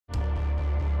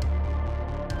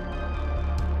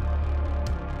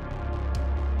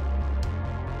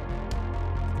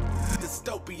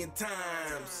dystopian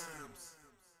times.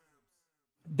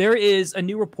 There is a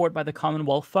new report by the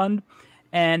Commonwealth Fund,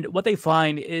 and what they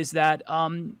find is that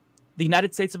the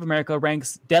United States of America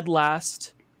ranks dead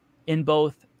last in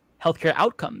both healthcare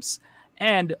outcomes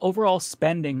and overall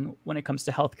spending when it comes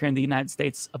to healthcare in the United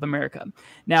States of America.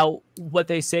 Now, what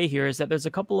they say here is that there's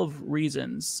a couple of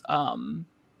reasons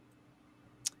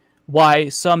why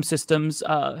some systems,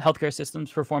 healthcare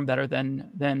systems, perform better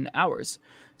than ours.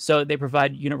 So they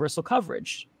provide universal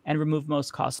coverage and remove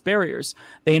most cost barriers.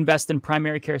 They invest in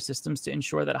primary care systems to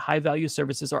ensure that high-value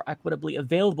services are equitably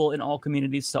available in all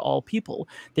communities to all people.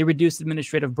 They reduce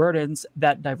administrative burdens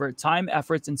that divert time,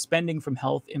 efforts, and spending from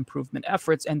health improvement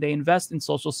efforts, and they invest in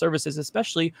social services,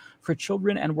 especially for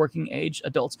children and working-age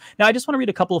adults. Now, I just want to read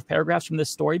a couple of paragraphs from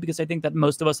this story because I think that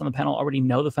most of us on the panel already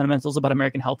know the fundamentals about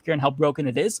American healthcare and how broken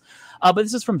it is. But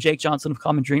this is from Jake Johnson of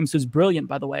Common Dreams, who's brilliant,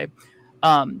 by the way.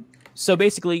 So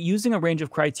basically, using a range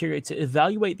of criteria to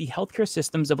evaluate the healthcare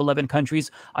systems of 11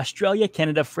 countries, Australia,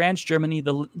 Canada, France, Germany,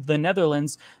 the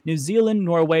Netherlands, New Zealand,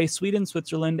 Norway, Sweden,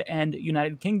 Switzerland, and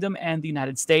United Kingdom, and the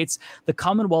United States, the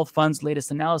Commonwealth Fund's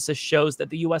latest analysis shows that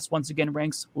the U.S. once again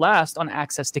ranks last on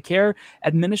access to care,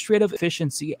 administrative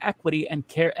efficiency, equity, and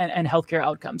care and healthcare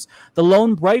outcomes. The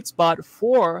lone bright spot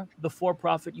for the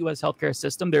for-profit U.S. healthcare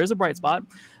system, there is a bright spot,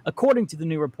 according to the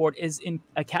new report, is in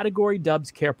a category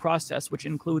dubbed care process, which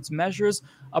includes measures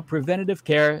of preventative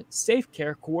care, safe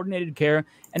care, coordinated care,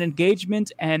 and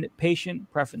engagement and patient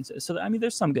preferences. So, I mean,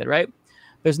 there's some good, right?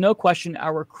 There's no question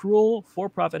our cruel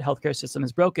for-profit healthcare system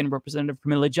is broken. Representative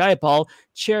Pramila Jayapal,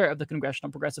 chair of the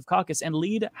Congressional Progressive Caucus and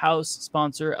lead House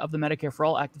sponsor of the Medicare for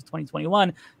All Act of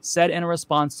 2021, said in a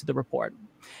response to the report.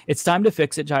 It's time to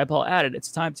fix it, Jayapal added.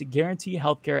 It's time to guarantee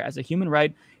healthcare as a human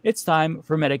right. It's time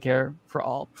for Medicare for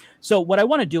all. So what I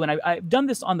want to do, and I've done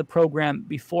this on the program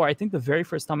before, I think the very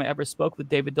first time I ever spoke with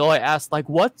David Doel, I asked, like,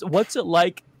 what's it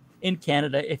like in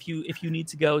Canada if you need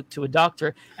to go to a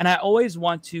doctor? And I always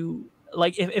want to,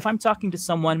 like, if I'm talking to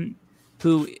someone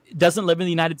who doesn't live in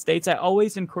the United States, I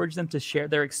always encourage them to share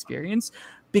their experience,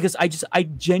 because I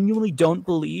genuinely don't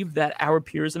believe that our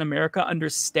peers in America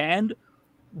understand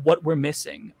what we're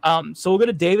missing. So we'll go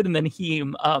to David and then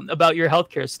Heem about your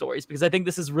healthcare stories, because I think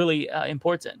this is really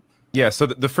important. Yeah, so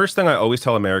the first thing I always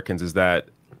tell Americans is that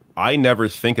I never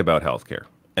think about healthcare.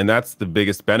 And that's the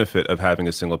biggest benefit of having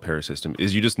a single payer system,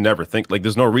 is you just never think, like,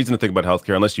 there's no reason to think about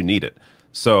healthcare unless you need it.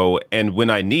 So, and when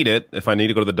I need it, if I need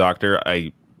to go to the doctor,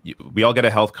 we all get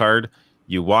a health card.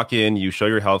 You walk in, you show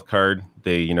your health card,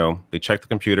 they check the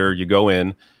computer, you go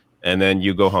in, and then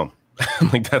you go home.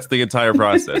 Like, that's the entire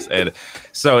process. And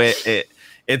so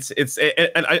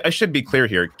and I should be clear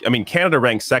here. I mean, Canada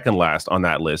ranks second last on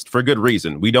that list for a good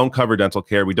reason. We don't cover dental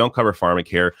care. We don't cover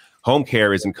pharmacare. Home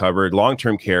care isn't covered.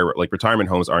 Long-term care, like retirement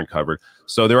homes, aren't covered.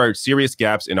 So there are serious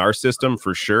gaps in our system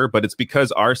for sure, but it's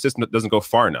because our system doesn't go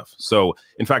far enough. So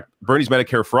in fact, Bernie's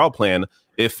Medicare for All plan,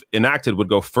 if enacted, would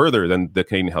go further than the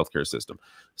Canadian healthcare system.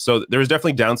 So there's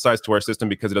definitely downsides to our system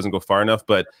because it doesn't go far enough,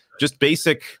 but just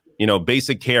basic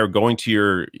care, going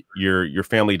to your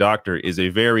family doctor is a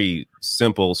very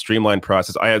simple, streamlined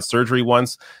process. I had surgery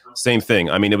once, same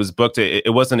thing. I mean, it was booked.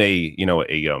 It wasn't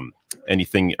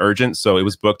anything urgent, so it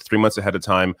was booked 3 months ahead of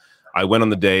time. I went on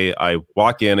the day. I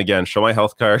walk in again, show my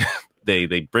health card. They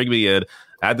bring me in,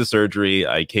 had the surgery.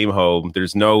 I came home.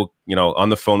 There's no on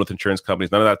the phone with insurance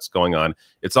companies. None of that's going on.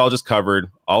 It's all just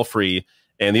covered, all free.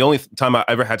 And the only time I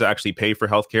ever had to actually pay for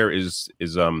healthcare is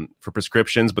for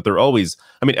prescriptions, but they're always,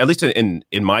 I mean, at least in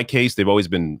my case, they've always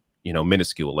been,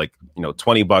 minuscule, like,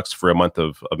 $20 for a month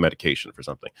of medication for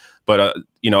something. But,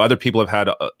 other people have had,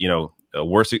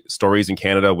 worse stories in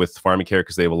Canada with pharmacare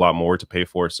because they have a lot more to pay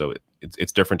for. So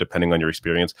it's different depending on your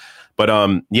experience. But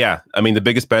yeah, I mean, the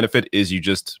biggest benefit is you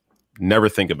just never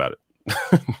think about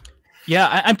it.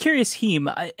 Yeah, I'm curious, Heem,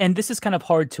 and this is kind of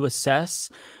hard to assess,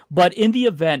 but in the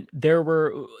event there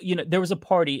was a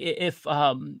party, if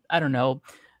I don't know,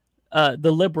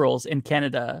 the Liberals in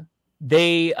Canada,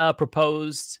 they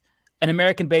proposed an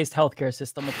American-based healthcare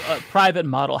system, a private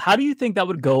model. How do you think that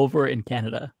would go over in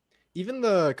Canada? Even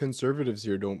the conservatives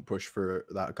here don't push for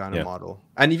that kind of model,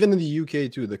 and even in the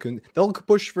UK too, they'll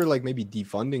push for, like, maybe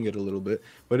defunding it a little bit,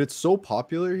 but it's so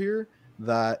popular here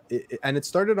that it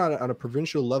started on a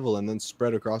provincial level and then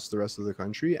spread across the rest of the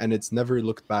country, and it's never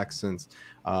looked back since.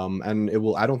 And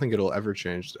I don't think it'll ever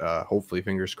change. Hopefully,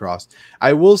 fingers crossed.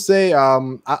 I will say,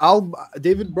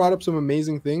 David brought up some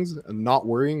amazing things. Not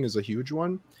worrying is a huge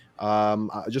one.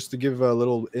 Just to give a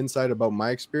little insight about my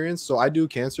experience. So I do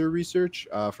cancer research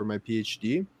for my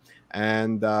PhD,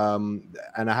 and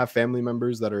I have family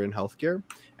members that are in healthcare.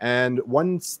 And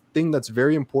one thing that's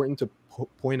very important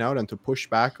point out and to push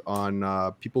back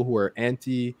on people who are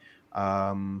anti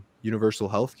universal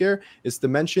healthcare is to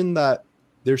mention that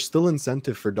there's still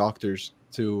incentive for doctors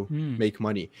to make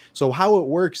money. So how it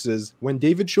works is when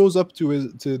David shows up to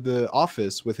the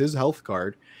office with his health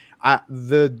card,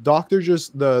 the doctor,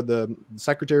 just the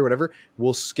secretary, whatever,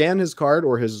 will scan his card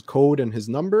or his code and his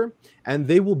number, and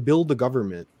they will bill the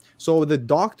government. So the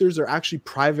doctors are actually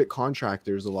private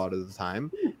contractors a lot of the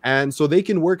time, and so they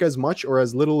can work as much or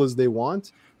as little as they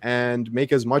want and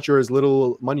make as much or as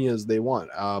little money as they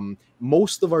want.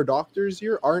 Most of our doctors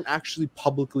here aren't actually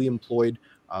publicly employed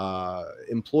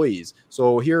employees.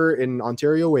 So here in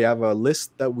Ontario, we have a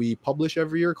list that we publish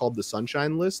every year called the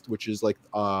Sunshine List, which is like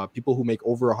people who make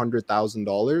over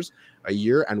 $100,000 a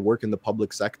year and work in the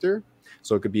public sector.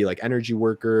 So it could be like energy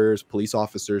workers, police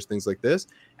officers, things like this.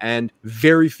 And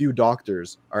very few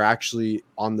doctors are actually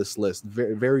on this list.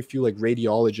 Very few like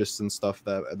radiologists and stuff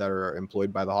that are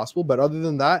employed by the hospital. But other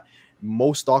than that,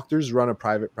 most doctors run a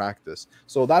private practice.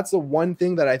 So that's the one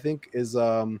thing that I think is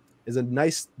a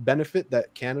nice benefit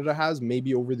that Canada has,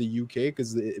 maybe over the UK,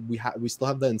 because we still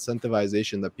have the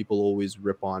incentivization that people always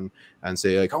rip on and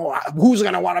say like, oh, who's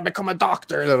gonna want to become a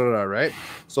doctor, right?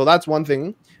 So that's one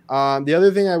thing. The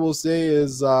other thing I will say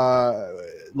is,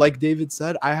 like David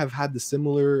said, I have had the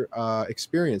similar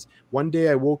experience. One day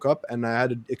I woke up and I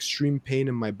had an extreme pain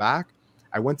in my back.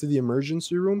 I went to the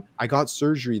emergency room. I got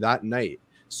surgery that night.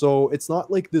 So it's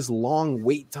not like this long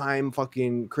wait time,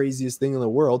 fucking craziest thing in the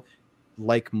world.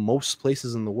 Like most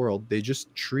places in the world, they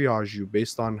just triage you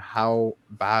based on how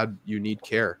bad you need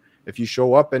care. If you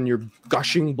show up and you're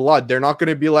gushing blood, they're not going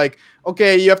to be like,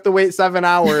 okay, you have to wait 7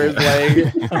 hours.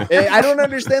 Like, I don't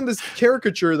understand this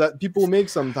caricature that people make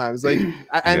sometimes. Like,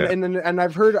 and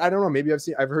I've heard, I don't know, maybe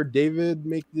I've heard David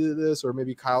make this, or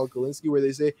maybe Kyle Kalinske, where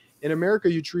they say in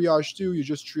America you triage too. You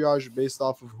just triage based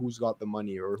off of who's got the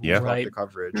money or who's got the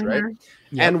coverage, right?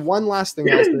 Yep. And one last thing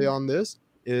I'll say on this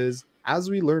is,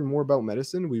 as we learn more about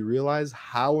medicine, we realize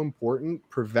how important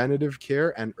preventative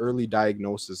care and early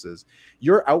diagnosis is.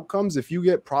 Your outcomes, if you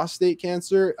get prostate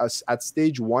cancer at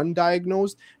stage 1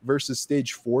 diagnosed versus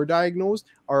stage 4 diagnosed,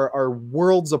 are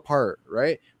worlds apart,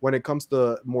 right? When it comes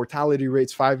to mortality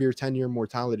rates, 5-year, 10-year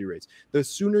mortality rates. The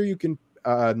sooner you can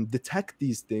detect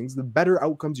these things, the better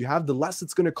outcomes you have, the less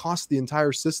it's going to cost the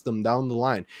entire system down the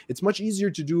line. It's much easier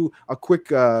to do a quick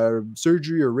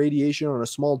surgery or radiation on a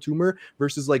small tumor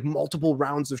versus like multiple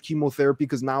rounds of chemotherapy,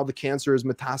 because now the cancer is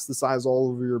metastasized all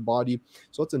over your body.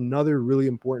 So that's another really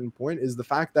important point, is the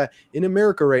fact that in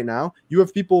America right now, you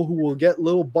have people who will get a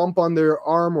little bump on their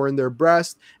arm or in their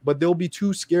breast, but they'll be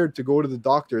too scared to go to the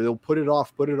doctor. They'll put it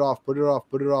off.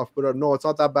 No, it's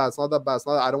not that bad.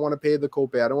 I don't want to pay the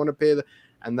copay. I don't want to pay the...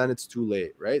 And then it's too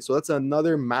late, right? So that's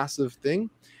another massive thing.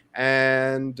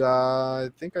 And I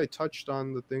think I touched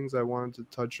on the things I wanted to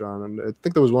touch on. And I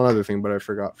think there was one other thing, but I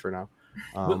forgot for now.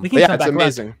 It's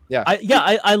amazing.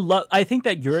 I think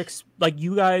that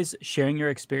you guys sharing your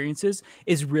experiences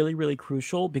is really, really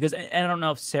crucial, because, and I don't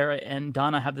know if Sarah and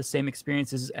Donna have the same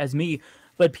experiences as me,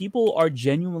 but people are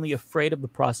genuinely afraid of the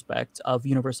prospect of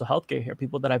universal healthcare here.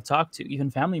 People that I've talked to, even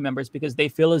family members, because they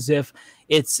feel as if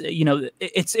it's,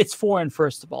 it's foreign,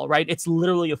 first of all, right? It's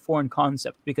literally a foreign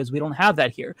concept because we don't have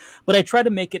that here. But I try to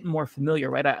make it more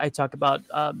familiar, right? I talk about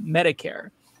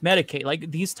Medicare, Medicaid, like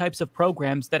these types of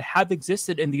programs that have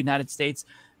existed in the United States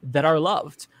that are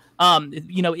loved.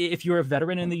 If you're a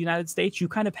veteran in the United States, you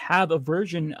kind of have a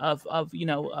version of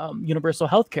universal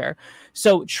healthcare.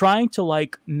 So trying to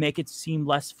like make it seem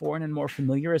less foreign and more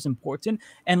familiar is important.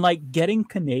 And like getting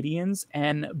Canadians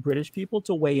and British people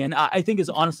to weigh in, I think is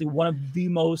honestly one of the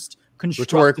most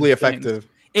rhetorically effective.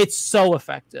 It's so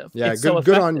effective. Yeah, good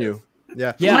on you.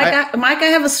 Yeah. Mike, I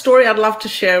have a story I'd love to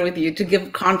share with you to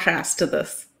give contrast to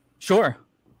this. Sure.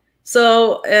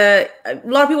 So a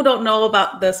lot of people don't know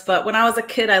about this, but when I was a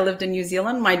kid, I lived in New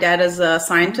Zealand. My dad is a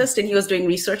scientist and he was doing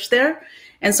research there.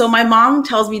 And so my mom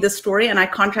tells me this story, and I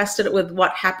contrasted it with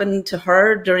what happened to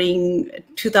her during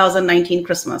 2019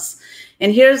 Christmas.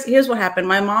 And here's what happened.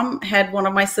 My mom had one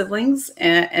of my siblings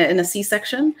in a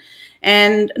C-section.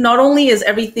 And not only is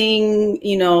everything,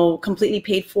 completely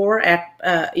paid for at,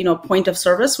 point of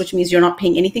service, which means you're not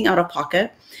paying anything out of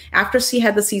pocket. After she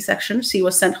had the C-section, she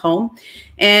was sent home,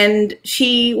 and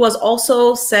she was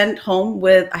also sent home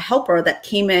with a helper that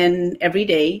came in every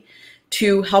day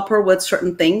to help her with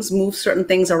certain things, move certain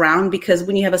things around, because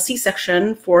when you have a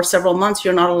C-section for several months,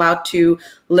 you're not allowed to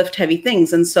lift heavy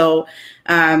things. And so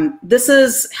this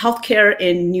is healthcare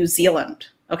in New Zealand.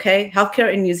 Okay,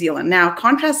 healthcare in New Zealand. Now,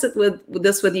 contrast it with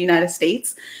the United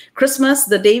States. Christmas,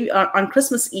 the day on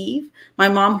Christmas Eve, my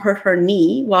mom hurt her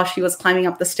knee while she was climbing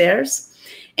up the stairs.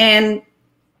 And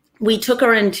we took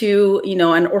her into,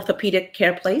 an orthopedic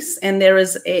care place. And there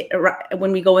is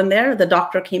when we go in there, the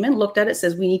doctor came in, looked at it,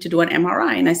 says, we need to do an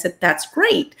MRI. And I said, that's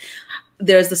great.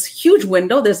 There's this huge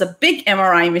window. There's a big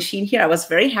MRI machine here. I was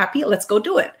very happy. Let's go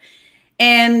do it.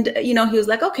 And, he was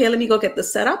like, okay, let me go get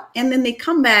this set up. And then they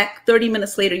come back 30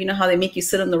 minutes later. You know how they make you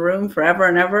sit in the room forever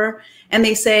and ever. And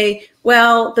they say,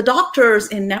 well, the doctor's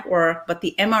in network, but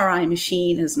the MRI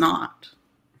machine is not.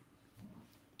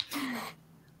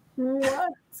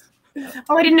 What?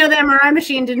 Oh, I didn't know the MRI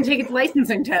machine didn't take its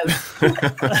licensing test.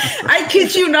 I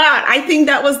kid you not. I think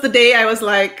that was the day I was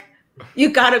like, you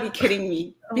gotta be kidding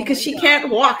me. Because she can't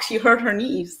walk. She hurt her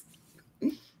knees.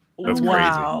 That's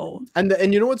crazy.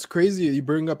 And you know what's crazy? You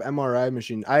bring up MRI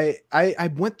machine. I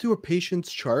went through a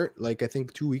patient's chart, like I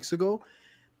think 2 weeks ago.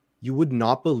 You would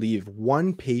not believe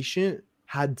one patient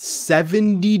had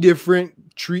 70 different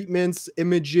treatments,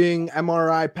 imaging,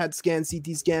 MRI, PET scan,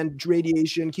 CT scan,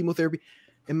 radiation, chemotherapy.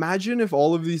 Imagine if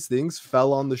all of these things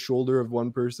fell on the shoulder of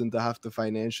one person to have to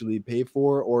financially pay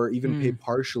for, or even pay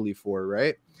partially for,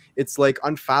 right? It's like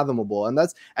unfathomable. And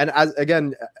as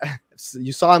again,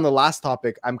 you saw in the last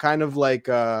topic, I'm kind of like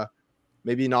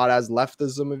maybe not as left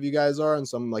as some of you guys are on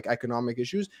some like economic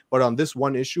issues, but on this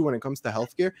one issue when it comes to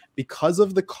healthcare, because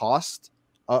of the cost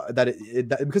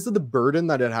because of the burden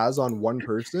that it has on one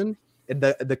person,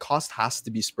 the cost has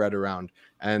to be spread around.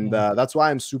 And that's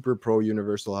why I'm super pro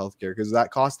universal healthcare, because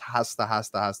that cost has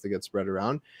to get spread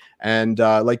around. And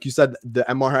like you said, the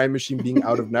MRI machine being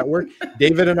out of network,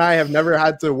 David and I have never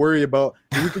had to worry about,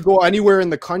 we could go anywhere in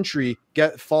the country,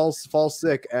 fall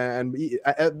sick, and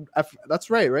that's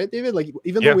right, David? Like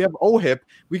even though we have OHIP,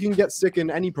 we can get sick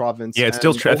in any province. Yeah, it's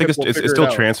still I think it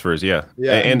still transfers. Yeah.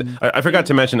 And I forgot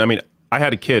to mention, I mean, I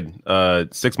had a kid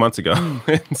 6 months ago,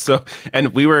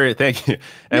 and we were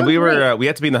we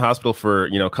had to be in the hospital for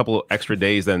a couple extra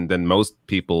days than most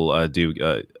people do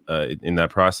in that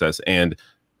process, and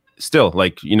still,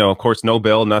 like, of course, no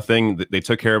bill, nothing. They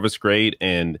took care of us great,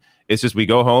 and it's just we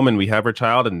go home and we have our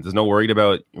child, and we're not worried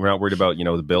about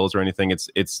the bills or anything.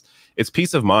 It's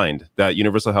peace of mind that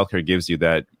universal healthcare gives you,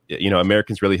 that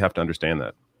Americans really have to understand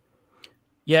that.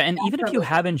 Yeah, and even if you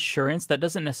have insurance, that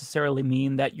doesn't necessarily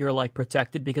mean that you're like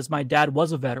protected, because my dad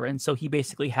was a veteran, so he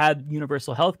basically had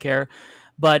universal health care,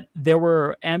 but there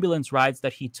were ambulance rides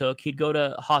that he took. He'd go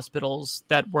to hospitals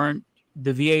that weren't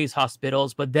the VA's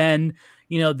hospitals, but then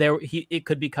it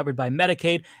could be covered by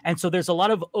Medicaid, and so there's a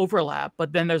lot of overlap,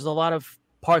 but then there's a lot of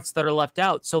parts that are left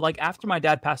out. So like after my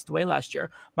dad passed away last year,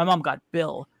 my mom got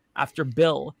bill after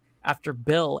bill after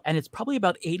bill, and it's probably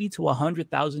about $80,000 to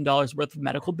 $100,000 worth of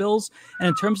medical bills. And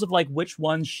in terms of like which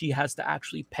ones she has to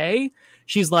actually pay,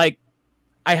 she's like,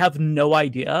 I have no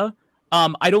idea.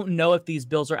 I don't know if these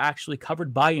bills are actually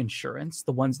covered by insurance,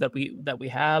 the ones that we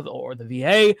have, or the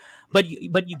VA, but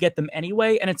you get them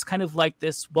anyway. And it's kind of like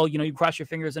this, well, you cross your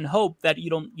fingers and hope that you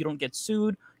don't get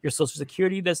sued, your Social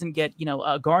Security doesn't get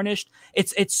garnished.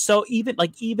 It's so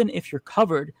even if you're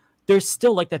covered, there's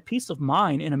still like that peace of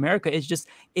mind in America.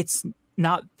 It's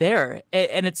not there.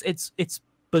 And it's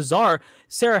bizarre.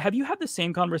 Sarah, have you had the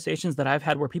same conversations that I've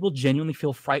had where people genuinely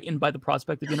feel frightened by the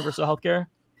prospect of universal healthcare?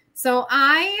 So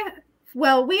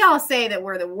we all say that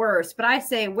we're the worst, but I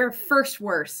say we're first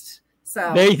worst.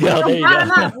 So there you go.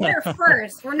 Bottom up, we're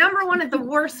first. We're number one at the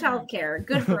worst healthcare.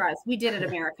 Good for us. We did it,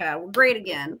 America. We're great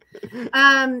again.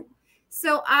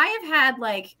 So I have had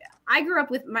I grew up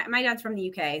with my dad's from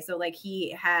the UK. So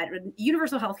he had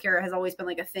universal healthcare has always been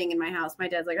like a thing in my house. My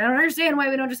dad's like, I don't understand why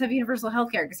we don't just have universal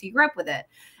healthcare, because he grew up with it.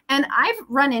 And I've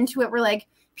run into it where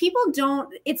people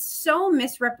don't, it's so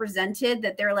misrepresented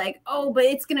that they're like, oh, but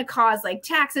it's going to cause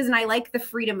taxes. And I like the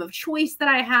freedom of choice that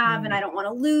I have. And I don't want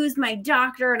to lose my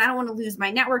doctor, and I don't want to lose my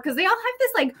network, because they all have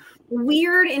this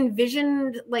weird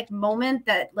envisioned moment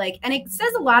that and it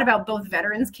says a lot about both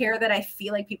veterans care, that I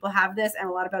feel like people have this, and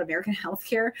a lot about American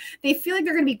healthcare. They feel like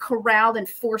they're going to be corralled and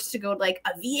forced to go to a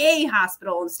VA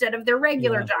hospital instead of their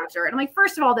regular doctor. And I'm like,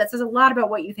 first of all, that says a lot about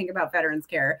what you think about veterans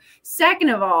care. Second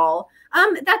of all,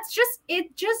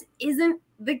 it just isn't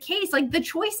the case. The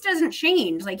choice doesn't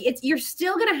change. You're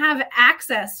still going to have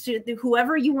access to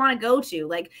whoever you want to go to.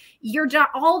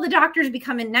 All the doctors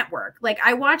become in network.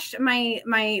 I watched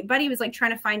my buddy was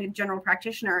trying to find a general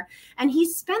practitioner, and he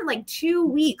spent 2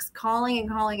 weeks calling and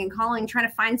calling and calling, trying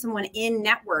to find someone in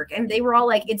network. And they were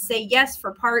all it'd say yes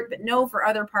for part, but no for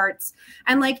other parts.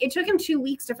 And it took him 2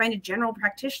 weeks to find a general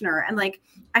practitioner. And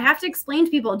I have to explain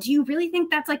to people, do you really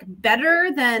think that's better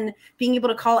than being able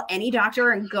to call any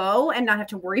doctor and go and not have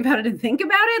to worry about it and think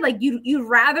about it? You'd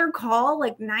rather call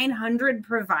 900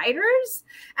 providers?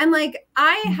 And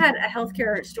I had a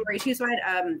healthcare story too. So I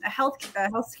had a health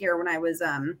scare when I was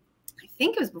I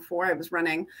think it was before I was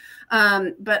running.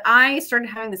 But I started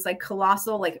having this like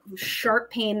colossal, like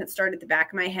sharp pain that started at the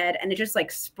back of my head. And it just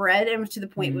like spread and to the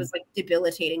point it was like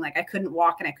debilitating. Like I couldn't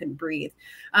walk and I couldn't breathe.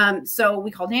 So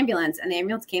we called an ambulance, and the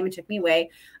ambulance came and took me away.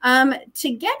 To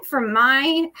get from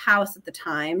my house at the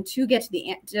time to get to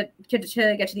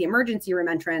the emergency room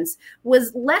entrance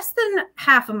was less than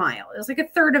half a mile. It was like a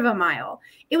third of a mile.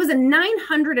 It was a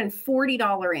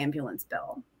 $940 ambulance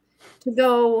bill to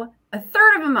go a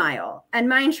third of a mile. And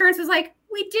my insurance was like,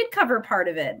 we did cover part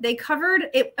of it. They covered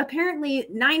it. Apparently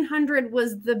 $900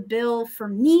 was the bill for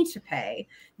me to pay.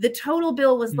 The total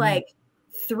bill was like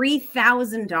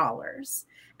 $3,000,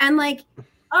 and like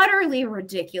utterly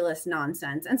ridiculous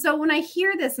nonsense. And so when I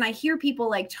hear this and I hear people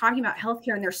like talking about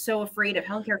healthcare and they're so afraid of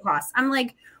healthcare costs, I'm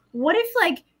like, what if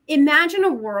like, imagine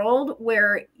a world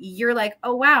where you're like,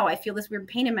 oh, wow, I feel this weird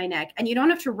pain in my neck, and you don't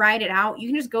have to write it out. You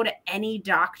can just go to any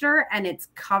doctor and it's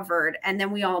covered, and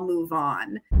then we all move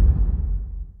on.